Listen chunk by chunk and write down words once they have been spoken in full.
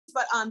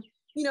But,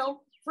 you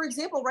know, for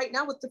example, right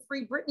now with the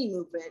Free Britney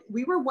movement,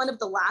 we were one of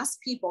the last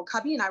people,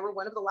 Cubby and I were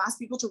one of the last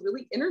people to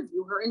really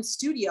interview her in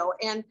studio.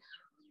 And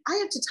I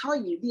have to tell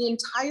you, the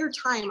entire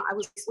time I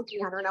was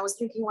looking at her and I was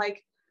thinking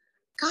like,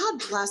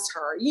 God bless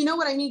her. You know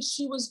what I mean?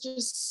 She was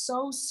just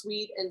so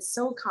sweet and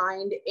so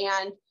kind.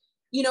 And,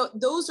 you know,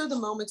 those are the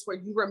moments where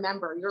you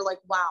remember, you're like,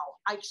 wow,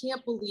 I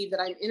can't believe that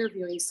I'm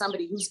interviewing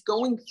somebody who's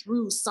going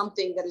through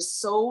something that is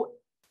so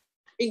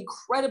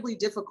incredibly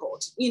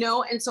difficult, you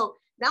know? And so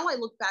now I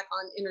look back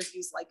on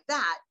interviews like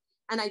that,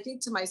 and I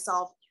think to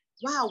myself,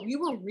 wow, we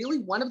were really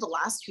one of the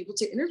last people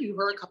to interview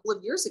her a couple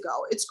of years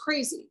ago. It's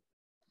crazy.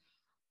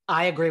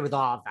 I agree with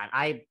all of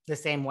that. The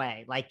same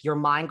way, like your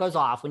mind goes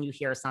off when you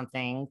hear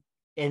something,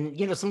 and,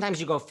 you know, sometimes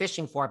you go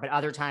fishing for it, but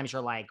other times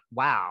you're like,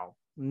 wow,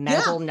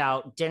 mental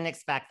note, didn't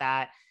expect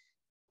that.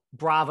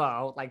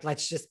 Bravo. Like,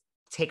 let's just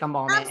take a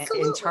moment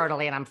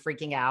internally, and I'm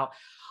freaking out.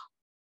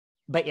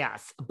 But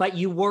yes, but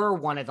you were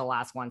one of the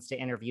last ones to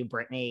interview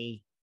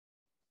Britney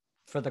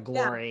for the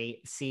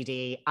Glory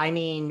CD. I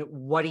mean,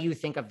 what do you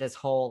think of this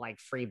whole like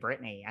Free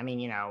Britney? I mean,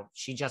 you know,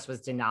 she just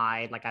was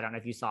denied. Like, I don't know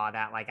if you saw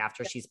that, like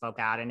after she spoke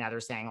out, and now they're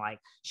saying like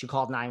she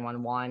called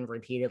 911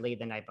 repeatedly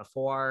the night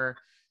before.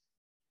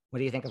 What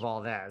do you think of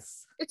all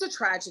this? It's a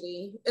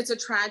tragedy. It's a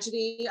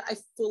tragedy. I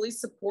fully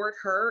support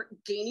her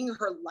gaining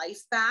her life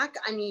back.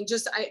 I mean,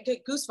 I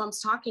get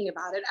goosebumps talking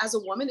about it. As a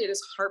woman, it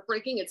is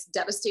heartbreaking. It's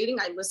devastating.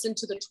 I listened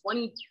to the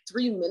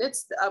 23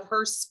 minutes of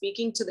her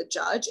speaking to the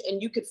judge,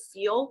 and you could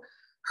feel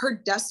her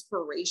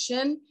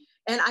desperation.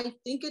 And I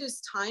think it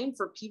is time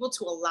for people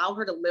to allow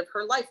her to live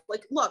her life.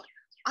 Like, look,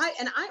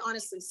 I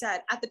honestly said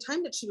at the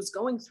time that she was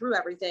going through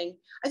everything,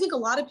 I think a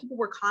lot of people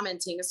were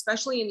commenting,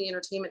 especially in the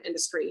entertainment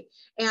industry.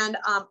 And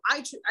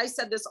I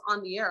said this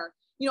on the air,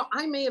 you know,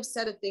 I may have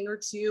said a thing or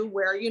two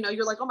where, you know,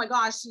 you're like, oh my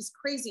gosh, she's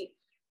crazy.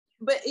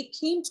 But it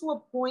came to a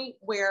point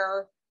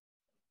where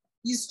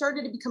you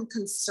started to become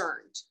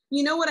concerned.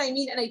 You know what I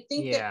mean? And I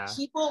think that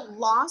people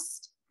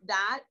lost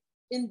that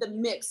in the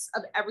mix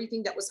of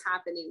everything that was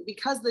happening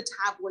because the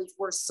tabloids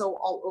were so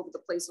all over the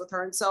place with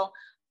her. And so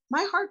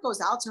my heart goes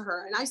out to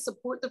her, and I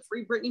support the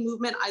Free Britney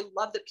movement. I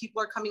love that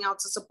people are coming out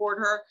to support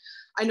her.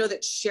 I know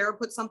that Cher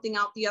put something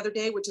out the other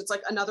day, which is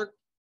like another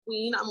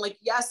queen. I'm like,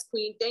 yes,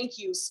 queen, thank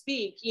you,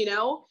 speak, you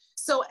know?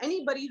 So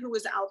anybody who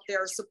is out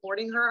there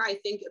supporting her, I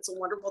think it's a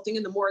wonderful thing.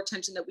 And the more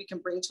attention that we can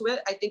bring to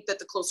it, I think that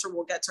the closer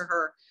we'll get to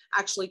her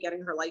actually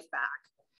getting her life back.